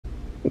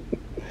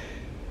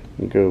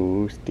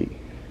Ghosty.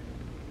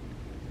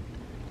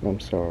 I'm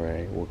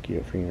sorry I woke you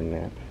up from your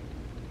nap.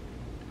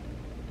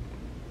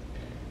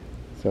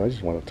 So I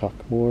just want to talk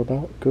more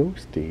about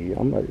Ghosty.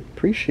 I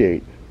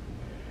appreciate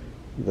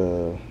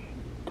the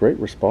great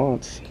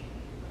response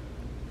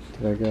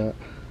that I got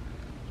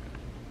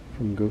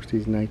from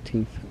Ghosty's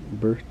 19th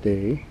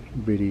birthday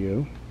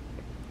video.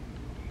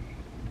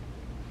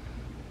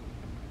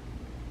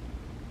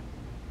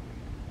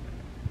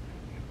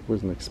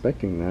 Wasn't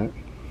expecting that.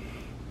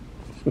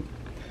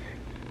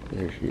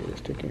 There she is,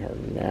 taking her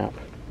nap.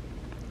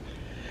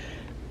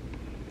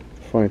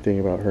 Funny thing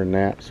about her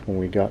naps, when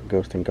we got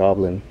Ghost and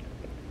Goblin,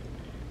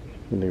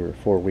 when they were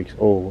 4 weeks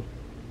old,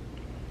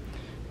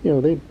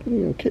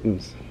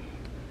 kittens,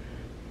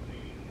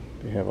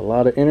 they have a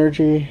lot of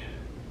energy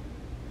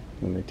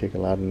and they take a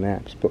lot of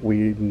naps. But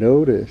we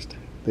noticed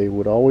they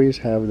would always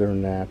have their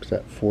naps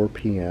at 4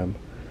 p.m.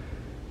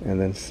 and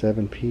then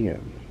 7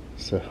 p.m.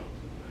 So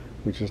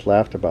we just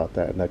laughed about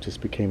that, and that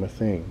just became a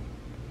thing.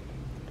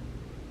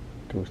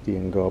 Ghosty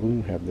and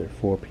Goblin have their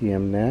 4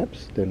 p.m.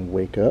 naps, then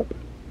wake up,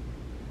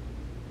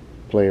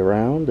 play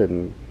around,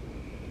 and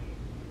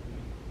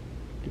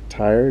get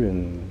tired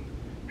and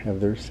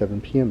have their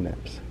 7 p.m.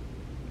 naps.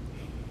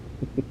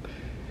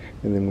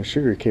 And then when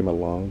Sugar came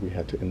along, we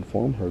had to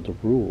inform her the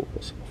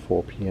rules: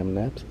 4 p.m.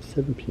 naps,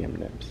 7 p.m.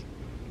 naps.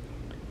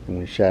 And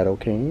when Shadow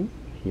came,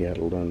 he had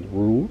to learn the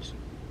rules.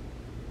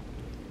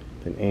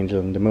 Then Angel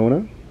and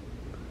Demona,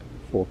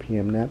 4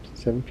 p.m. naps,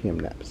 7 p.m.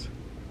 naps.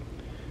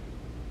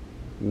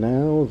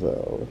 Now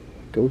though,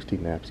 Ghosty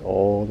naps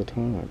all the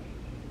time.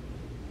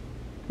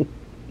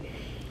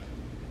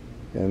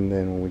 And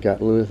then when we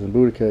got Lilith and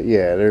Boudica,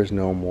 yeah, there's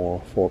no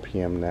more 4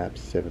 p.m.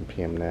 naps, 7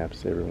 p.m.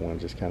 naps. Everyone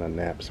just kind of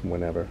naps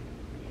whenever.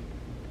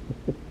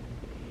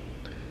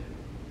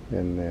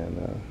 And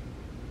then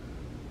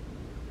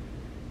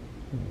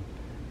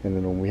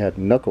when we had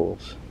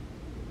Knuckles,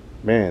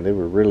 man, they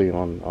were really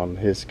on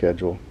his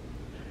schedule.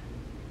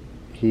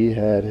 He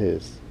had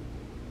his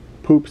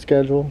poop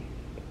schedule.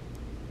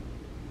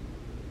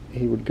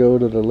 He would go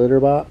to the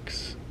litter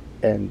box,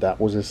 and that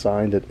was a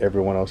sign that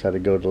everyone else had to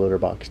go to the litter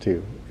box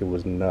too. It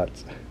was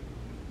nuts.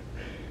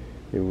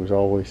 It was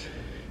always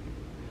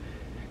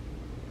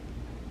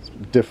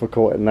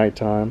difficult at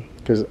nighttime,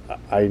 because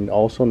I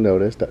also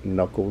noticed that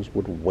Knuckles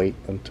would wait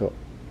until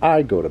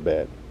I go to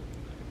bed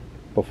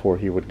before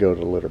he would go to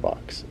the litter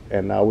box.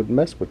 And I would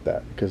mess with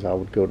that, because I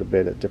would go to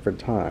bed at different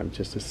times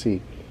just to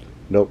see.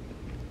 Nope.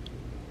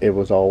 It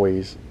was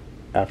always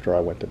after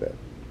I went to bed.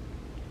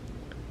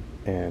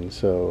 And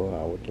so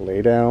I would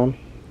lay down,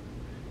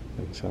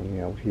 and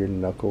suddenly I would hear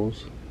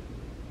Knuckles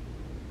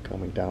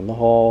coming down the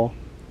hall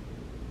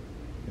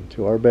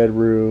into our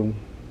bedroom,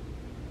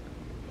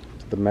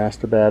 to the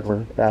master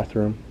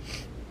bathroom,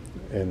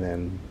 and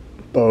then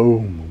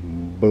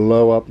boom,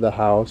 blow up the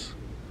house.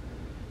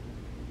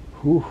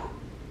 Whew.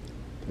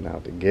 Then I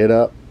have to get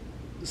up,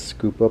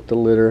 scoop up the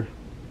litter,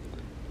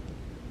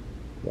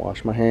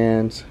 wash my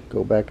hands,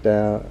 go back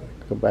down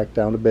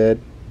to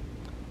bed.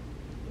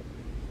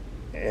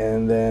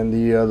 And then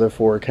the other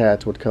 4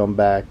 cats would come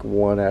back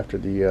one after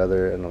the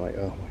other, and I'm like,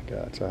 oh my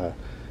god. So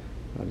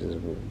I just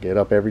get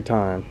up every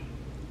time.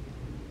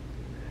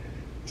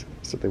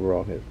 So they were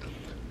on his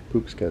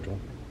poop schedule.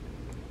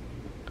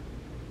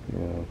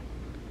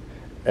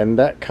 And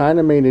that kind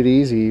of made it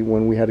easy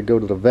when we had to go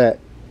to the vet,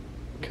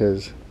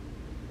 because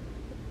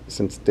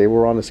since they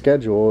were on a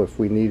schedule, if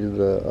we needed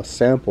a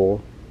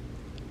sample,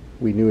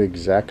 we knew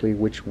exactly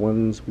which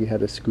ones we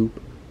had to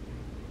scoop.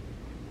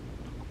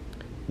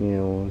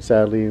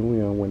 Sadly,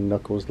 when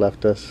Knuckles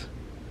left us,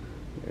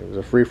 it was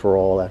a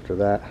free-for-all after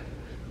that.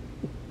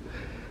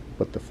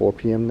 But the 4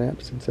 p.m.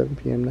 naps and 7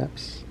 p.m.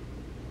 naps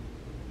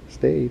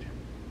stayed.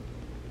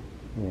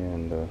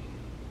 And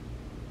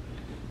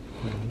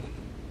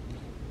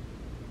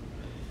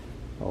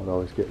I would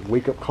always get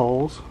wake-up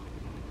calls.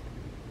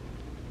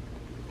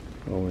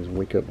 I always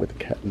wake up with the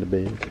cat in the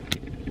bed.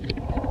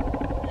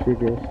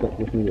 Sugar slept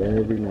with me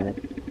every night.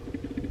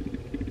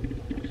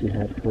 She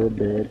had her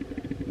bed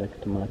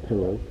next to my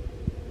pillow.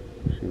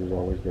 She was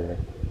always there.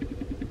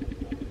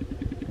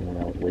 And when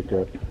I would wake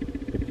up,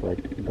 it's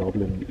like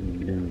Goblin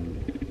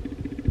noon.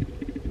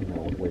 When I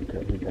would wake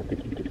up, I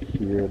think you could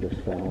hear the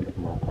sound of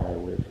my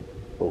eyelids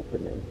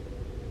opening.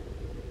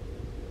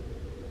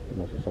 It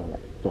must have sounded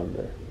like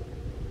thunder.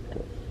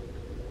 Because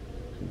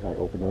since I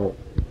open up,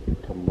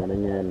 he'd come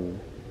running in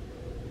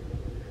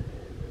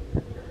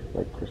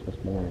like Christmas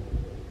morning.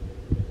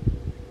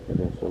 And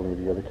then suddenly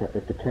the other cat,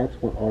 if the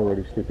cats weren't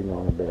already sleeping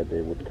on the bed,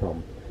 they would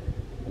come.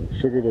 And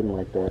Sugar didn't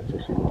like that, so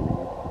she would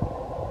leave.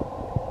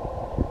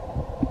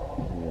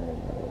 And then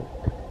I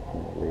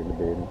would lay in the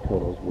bed and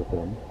cuddles with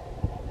them.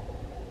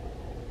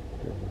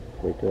 Then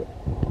wake up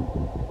and keep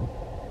them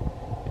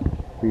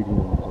feeding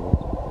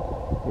themselves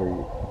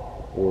very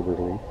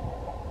orderly.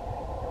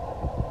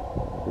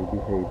 They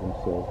behave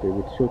themselves. They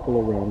would circle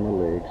around my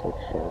legs like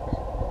sharks,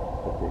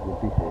 but they would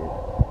behave.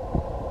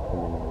 And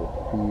then I would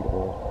feed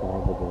all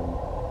 5 of them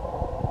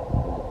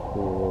in the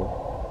pool,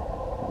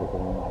 with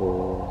them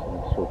bowls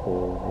and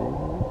circles.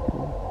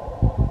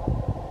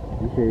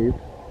 cave,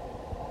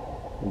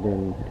 and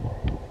then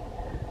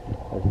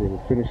as they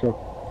would finish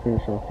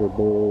off their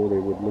bowl, they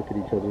would look at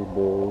each other's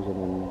bowls, and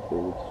then they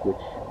would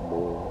switch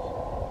bowls.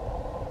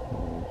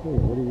 Hey,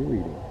 what are you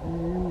eating? What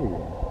are you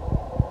eating?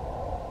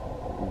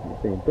 Eating the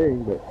same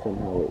thing, but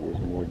somehow it was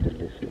more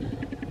delicious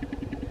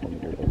from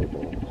their other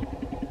bowls.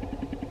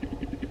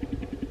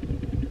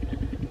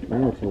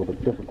 Now it's a little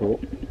bit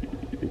difficult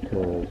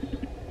because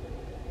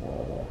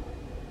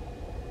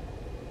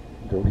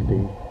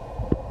Ghosty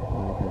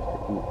now has to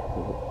eat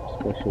her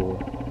special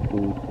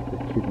food for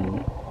her kidney.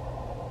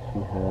 She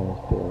has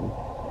the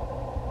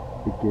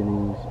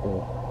beginnings of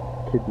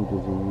kidney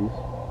disease,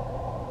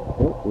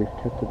 but we've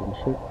kept it in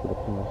check for the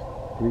past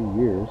 3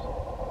 years,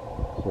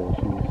 so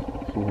she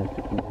has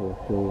to eat her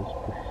Hill's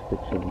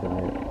prescription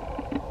diet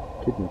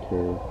kidney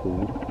care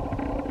food,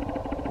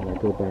 and I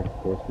go back and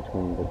forth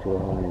between the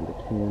dry and the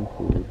canned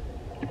food.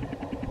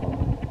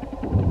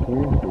 The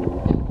canned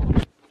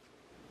food,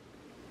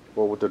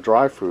 well, with the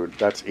dry food,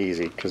 that's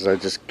easy because I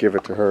just give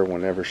it to her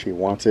whenever she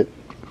wants it.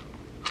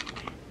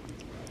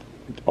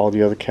 All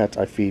the other cats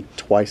I feed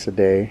twice a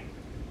day.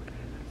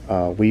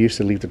 We used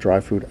to leave the dry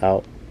food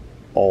out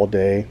all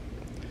day,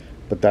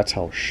 but that's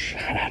how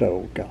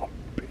Shadow got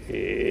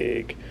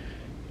big.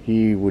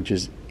 He would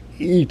just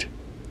eat.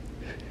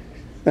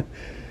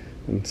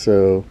 And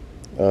so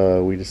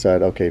we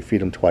decided, okay,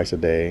 feed him twice a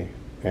day,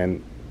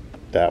 and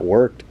that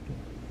worked.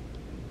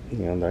 You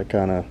know, that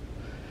kind of,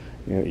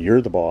 you know,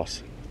 you're the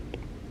boss.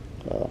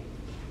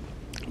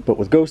 But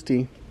with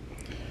Ghosty,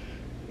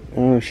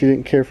 she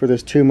didn't care for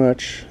this too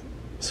much,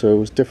 so it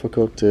was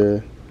difficult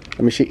to,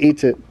 I mean, she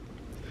eats it,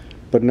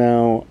 but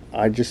now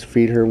I just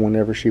feed her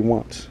whenever she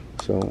wants.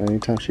 So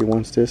anytime she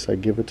wants this, I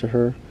give it to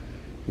her,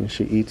 and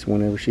she eats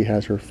whenever she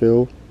has her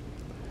fill.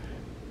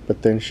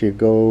 But then she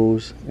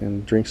goes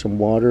and drinks some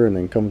water and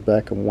then comes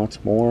back and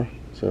wants more.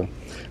 So,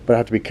 but I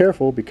have to be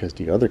careful because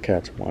the other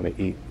cats want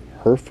to eat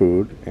her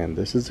food, and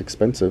this is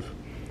expensive.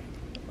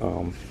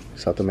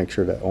 So I have to make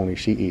sure that only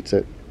she eats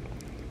it.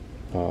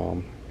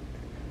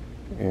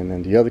 And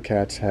then the other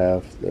cats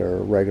have their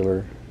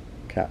regular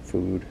cat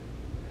food.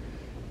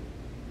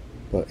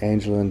 But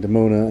Angela and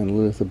Demona and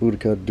Lilith the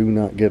Boudica do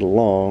not get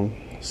along.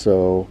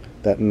 So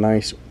that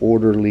nice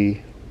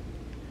orderly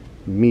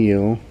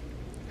meal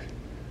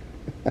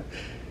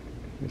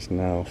is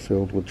now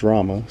filled with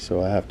drama.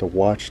 So I have to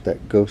watch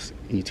that Ghost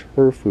eats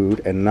her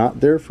food and not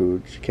their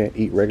food. She can't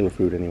eat regular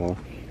food anymore.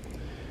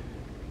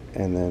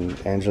 And then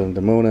Angela and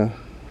Demona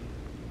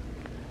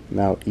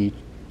now eat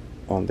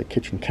on the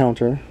kitchen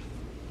counter.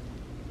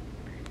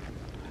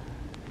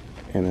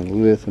 And then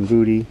Lilith and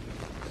Booty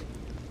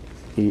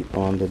eat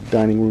on the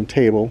dining room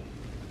table.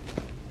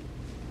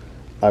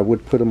 I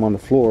would put them on the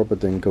floor, but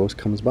then Ghost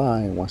comes by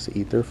and wants to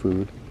eat their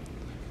food.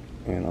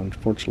 And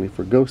unfortunately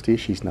for Ghosty,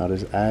 she's not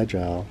as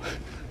agile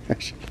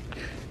as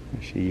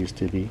she used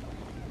to be.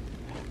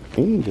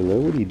 Angela,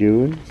 what are you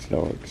doing?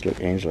 So it's like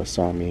Angela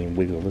saw me and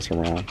wiggled this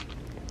around.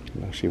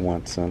 You know, she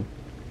wants some.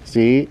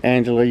 See,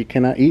 Angela, you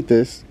cannot eat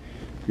this.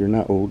 You're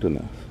not old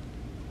enough.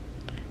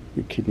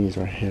 Your kidneys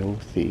are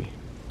healthy.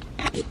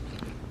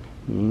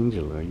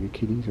 Angela, your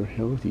kidneys are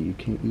healthy. You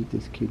can't eat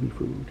this kidney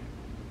food.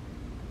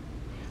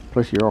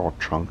 Plus, you're all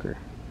chunker.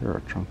 You're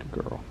a chunky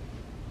girl.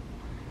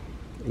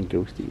 And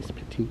Ghosty is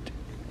petite.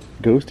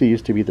 Ghosty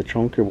used to be the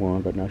chunker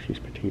one, but now she's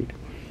petite.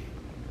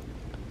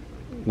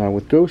 Now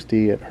with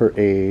Ghosty, at her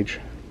age,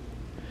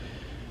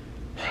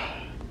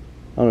 I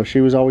don't know,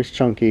 she was always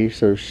chunky,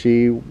 so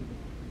she,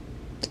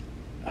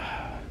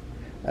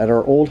 at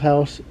our old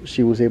house,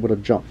 she was able to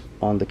jump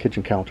on the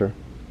kitchen counter.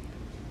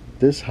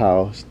 This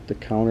house, the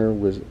counter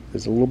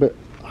is a little bit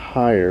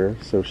higher,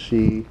 so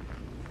she,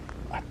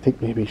 I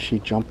think maybe she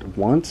jumped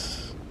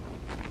once,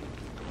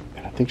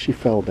 and I think she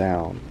fell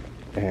down,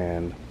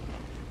 and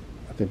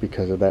I think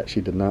because of that she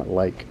did not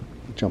like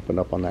jumping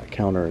up on that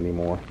counter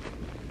anymore.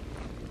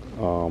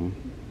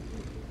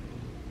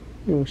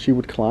 You know, she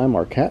would climb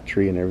our cat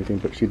tree and everything,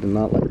 but she did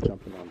not like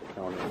jumping on the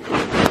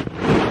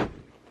counter.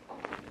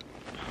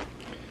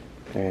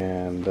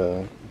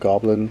 And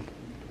Goblin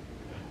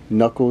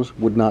Knuckles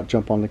would not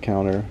jump on the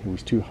counter. It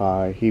was too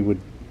high. He would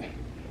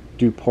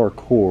do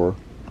parkour,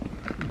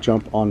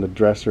 jump on the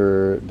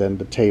dresser, then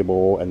the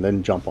table, and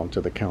then jump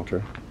onto the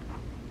counter.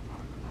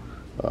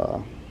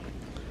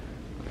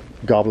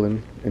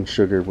 Goblin and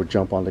Sugar would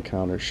jump on the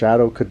counter.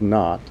 Shadow could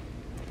not.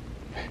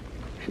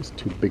 He's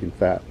too big and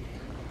fat.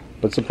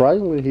 But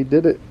surprisingly, he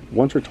did it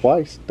once or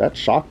twice. That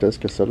shocked us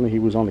because suddenly he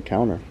was on the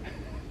counter.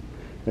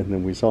 And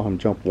then we saw him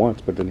jump once,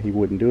 but then he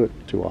wouldn't do it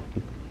too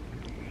often.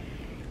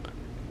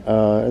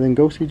 And then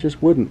Ghosty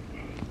just wouldn't.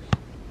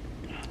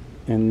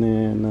 And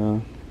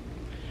then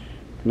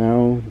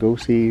now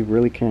Ghosty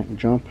really can't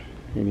jump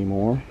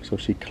anymore, so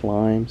she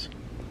climbs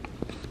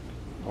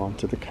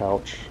onto the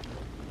couch.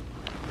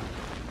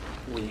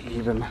 We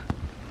even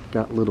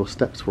got little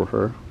steps for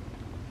her,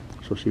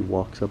 so she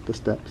walks up the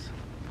steps,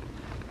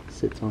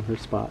 sits on her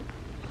spot.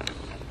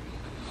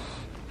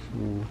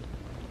 And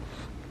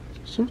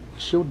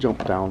she'll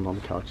jump down on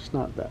the couch. It's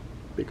not that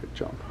big a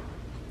jump,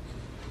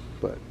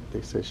 but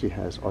they say she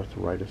has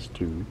arthritis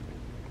too.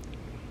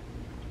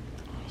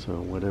 So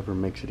whatever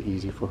makes it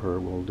easy for her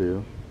will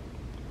do.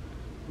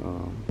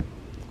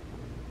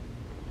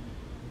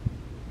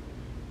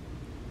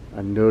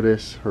 I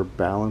notice her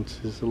balance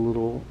is a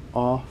little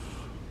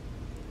off.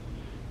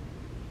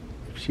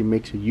 If she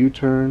makes a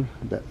U-turn,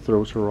 that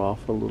throws her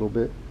off a little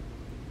bit.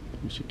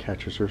 She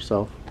catches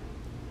herself.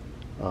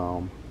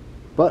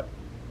 But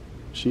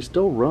she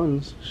still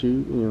runs. She,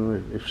 you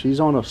know, if she's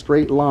on a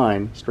straight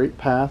line, straight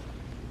path,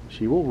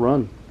 she will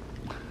run.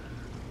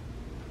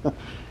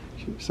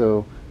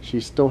 So she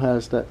still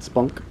has that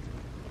spunk,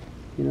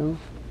 you know.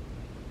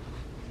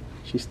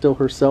 She's still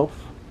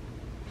herself.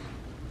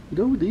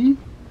 Go Dee.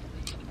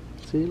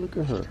 See, look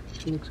at her.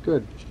 She looks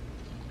good.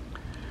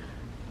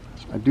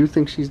 I do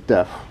think she's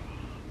deaf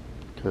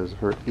because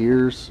her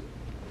ears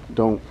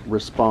don't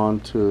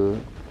respond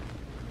to,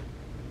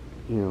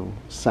 you know,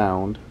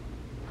 sound.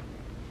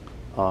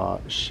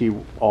 She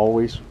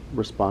always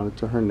responded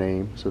to her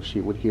name, so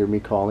she would hear me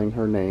calling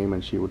her name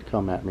and she would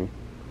come at me.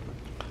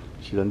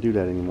 She doesn't do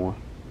that anymore.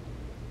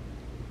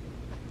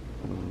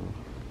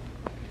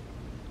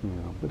 Yeah,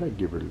 but I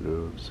give her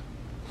loves.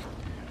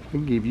 I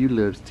give you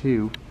loves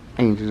too.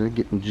 Angels are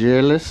getting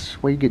jealous.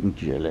 Why are you getting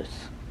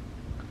jealous?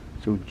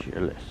 So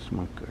jealous.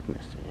 My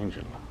goodness,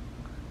 Angela.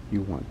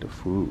 You want the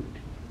food.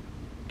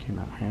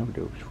 Cannot have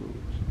those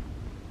foods.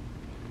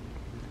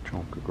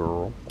 Chunky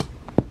girl.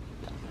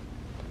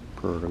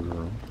 Purty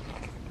girl.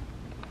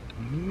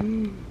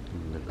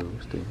 The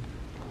ghosty.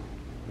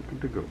 Look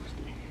at the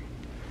ghosty.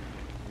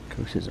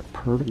 Ghosty's a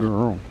purty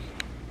girl.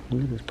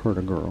 Look at this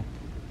purty girl.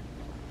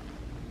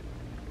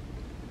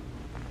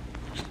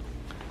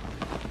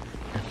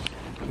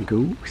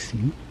 Go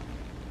see.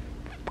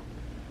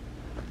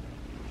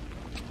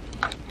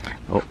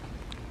 Oh,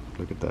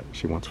 look at that.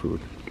 She wants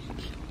food.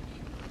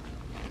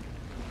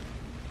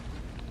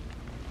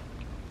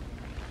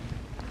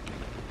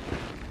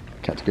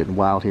 Cat's getting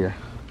wild here.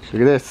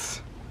 Look at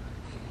this.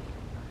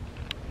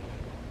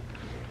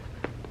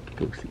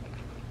 Go see.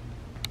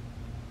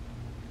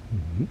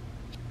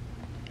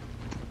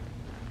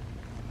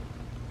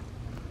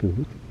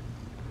 Good.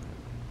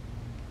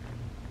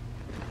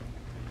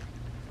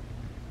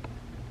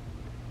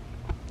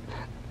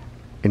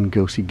 And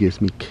Ghosty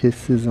gives me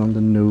kisses on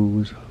the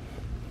nose.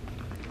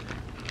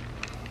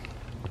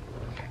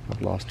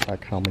 I've lost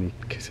track how many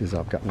kisses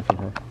I've gotten from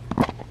her.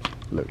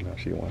 Look, now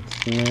she wants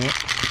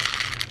snacks.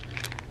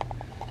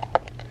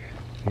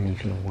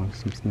 Angela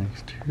wants some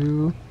snacks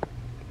too.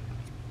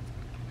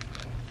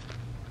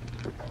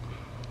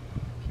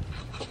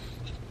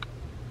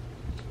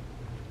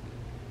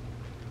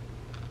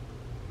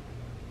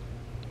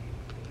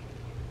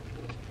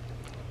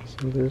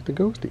 So there's the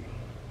Ghosty.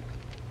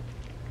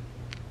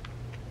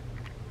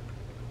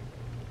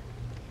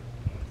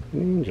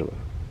 Angela.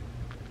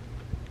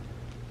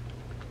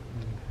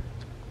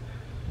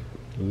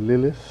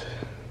 Lilith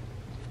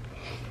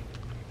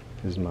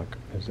is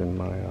in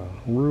my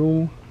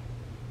room.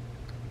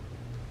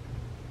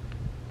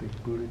 Big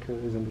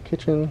Boudica is in the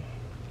kitchen,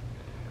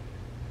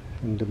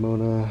 and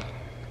Demona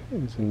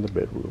is in the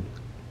bedroom.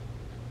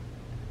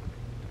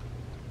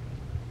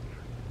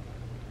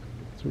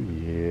 So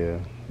yeah,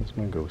 that's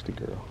my ghosty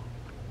girl.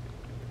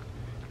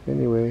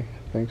 Anyway,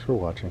 thanks for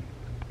watching.